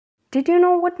Did you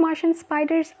know what Martian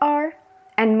spiders are?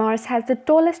 And Mars has the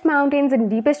tallest mountains and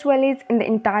deepest valleys in the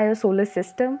entire solar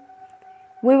system.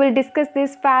 We will discuss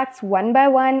these facts one by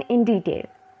one in detail.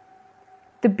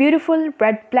 The beautiful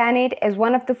red planet is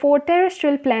one of the 4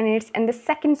 terrestrial planets and the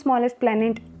second smallest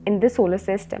planet in the solar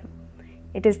system.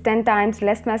 It is 10 times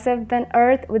less massive than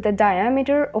Earth with a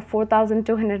diameter of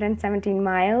 4,217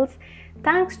 miles.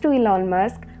 Thanks to Elon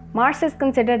Musk, Mars is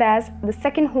considered as the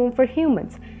second home for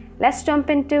humans. Let's jump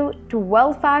into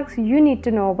 12 facts you need to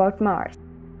know about Mars.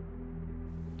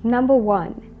 Number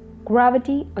 1.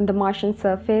 Gravity on the Martian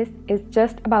surface is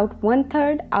just about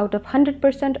 1/3 out of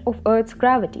 100% of Earth's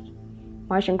gravity.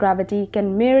 Martian gravity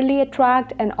can merely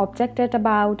attract an object at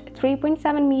about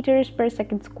 3.7 meters per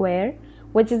second square,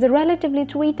 which is a relatively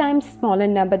 3 times smaller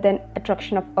number than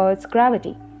attraction of Earth's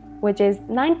gravity, which is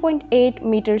 9.8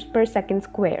 meters per second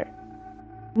square.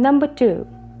 Number 2.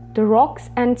 The rocks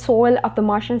and soil of the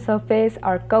Martian surface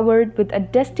are covered with a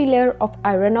dusty layer of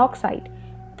iron oxide.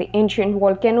 The ancient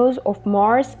volcanoes of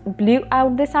Mars blew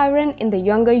out this iron in the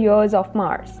younger years of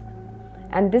Mars.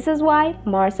 And this is why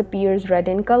Mars appears red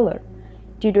in color.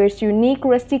 Due to its unique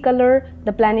rusty color,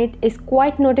 the planet is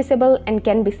quite noticeable and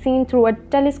can be seen through a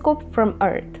telescope from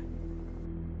Earth.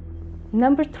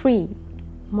 Number 3.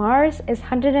 Mars is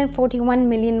 141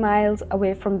 million miles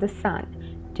away from the Sun,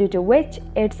 due to which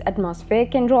its atmosphere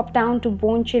can drop down to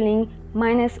bone-chilling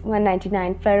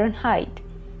 -199 Fahrenheit.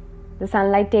 The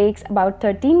sunlight takes about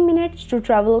 13 minutes to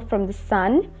travel from the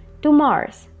Sun to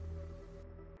Mars.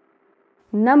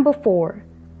 Number 4.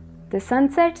 The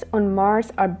sunsets on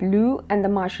Mars are blue and the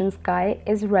Martian sky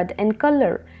is red in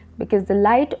color because the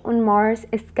light on Mars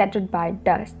is scattered by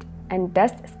dust, and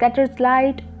dust scatters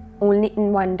light only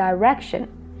in one direction,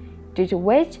 due to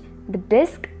which the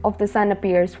disk of the Sun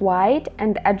appears white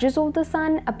and the edges of the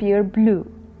Sun appear blue.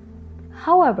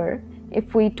 However,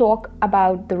 if we talk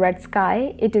about the red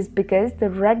sky, it is because the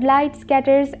red light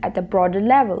scatters at a broader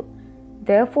level.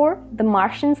 Therefore, the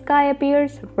Martian sky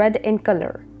appears red in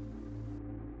color.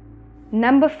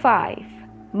 Number 5.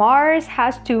 Mars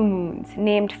has 2 moons,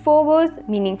 named Phobos,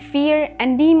 meaning fear,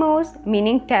 and Deimos,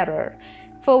 meaning terror.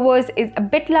 Phobos is a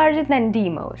bit larger than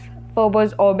Deimos.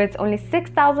 Phobos orbits only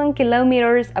 6,000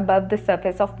 kilometers above the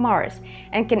surface of Mars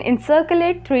and can encircle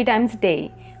it 3 times a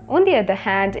day. On the other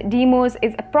hand, Deimos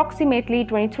is approximately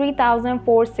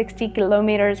 23,460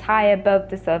 kilometers high above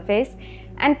the surface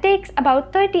and takes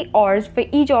about 30 hours for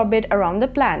each orbit around the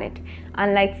planet,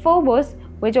 unlike Phobos,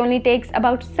 which only takes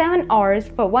about 7 hours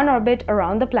for one orbit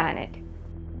around the planet.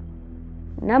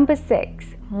 Number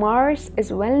 6. Mars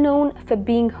is well known for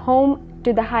being home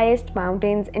to the highest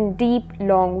mountains and deep,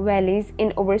 long valleys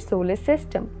in our solar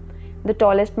system. The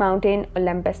tallest mountain,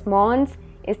 Olympus Mons,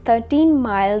 is 13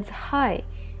 miles high,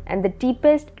 and the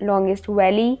deepest, longest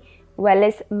valley,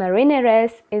 Valles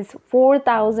Marineris, is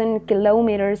 4,000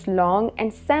 kilometers long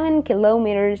and 7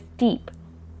 kilometers deep.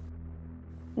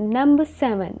 Number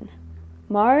 7.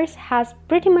 Mars has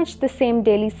pretty much the same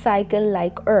daily cycle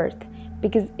like Earth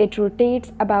because it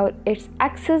rotates about its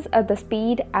axis at the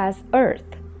speed as Earth.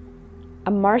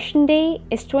 A Martian day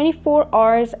is 24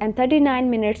 hours and 39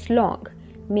 minutes long,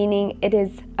 meaning it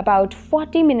is about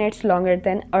 40 minutes longer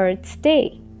than Earth's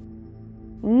day.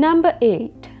 Number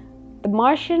 8. The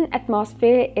Martian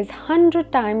atmosphere is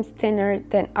 100 times thinner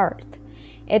than Earth.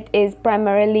 It is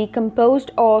primarily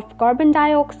composed of carbon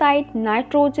dioxide,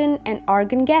 nitrogen, and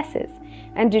argon gases,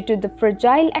 and due to the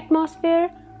fragile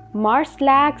atmosphere, Mars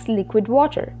lacks liquid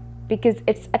water because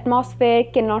its atmosphere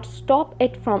cannot stop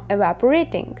it from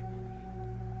evaporating.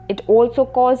 It also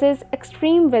causes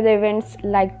extreme weather events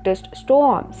like dust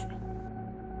storms.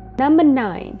 Number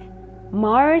 9.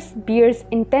 Mars bears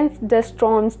intense dust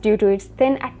storms due to its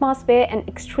thin atmosphere and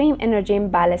extreme energy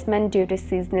imbalancement due to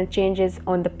seasonal changes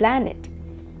on the planet.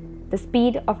 The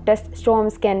speed of dust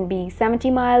storms can be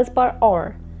 70 miles per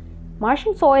hour.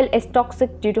 Martian soil is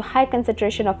toxic due to high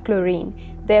concentration of chlorine.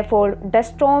 Therefore,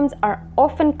 dust storms are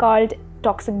often called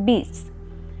toxic beasts.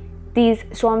 These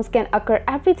storms can occur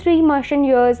every 3 Martian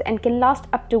years and can last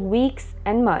up to weeks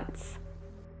and months.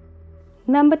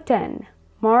 Number 10.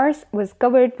 Mars was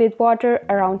covered with water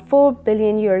around 4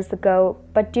 billion years ago,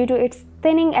 but due to its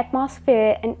thinning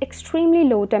atmosphere and extremely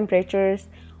low temperatures,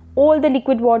 all the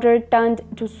liquid water turned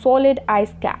to solid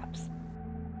ice caps.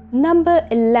 Number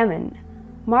 11.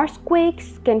 Mars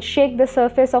quakes can shake the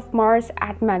surface of Mars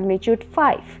at magnitude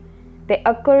 5. They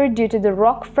occur due to the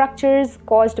rock fractures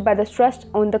caused by the stress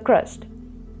on the crust.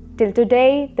 Till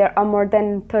today, there are more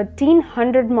than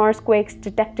 1,300 Mars quakes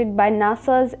detected by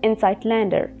NASA's InSight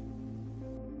lander.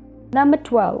 Number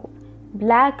 12.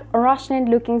 Black,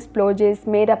 arachnid-looking splodges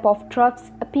made up of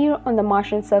troughs appear on the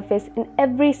Martian surface in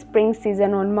every spring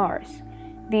season on Mars.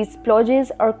 These splodges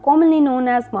are commonly known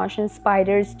as Martian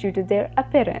spiders due to their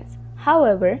appearance.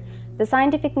 However, the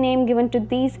scientific name given to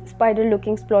these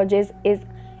spider-looking splodges is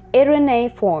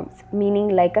aeroneiforms,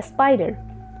 meaning like a spider.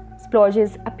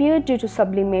 Splodges appear due to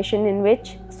sublimation in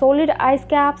which solid ice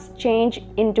caps change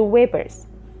into vapors.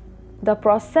 The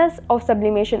process of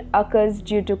sublimation occurs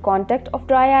due to contact of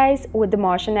dry ice with the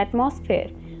Martian atmosphere,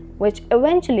 which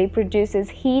eventually produces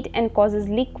heat and causes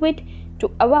liquid to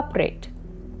evaporate.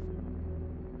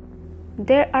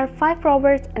 There are 5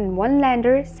 rovers and 1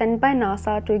 lander sent by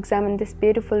NASA to examine this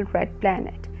beautiful red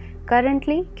planet.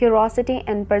 Currently, Curiosity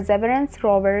and Perseverance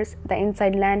rovers, the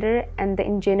InSight lander, and the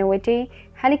Ingenuity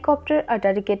helicopter are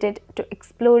dedicated to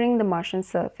exploring the Martian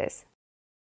surface.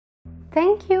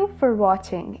 Thank you for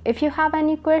watching. If you have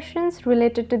any questions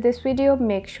related to this video,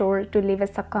 make sure to leave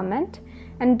us a comment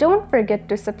and don't forget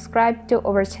to subscribe to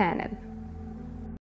our channel.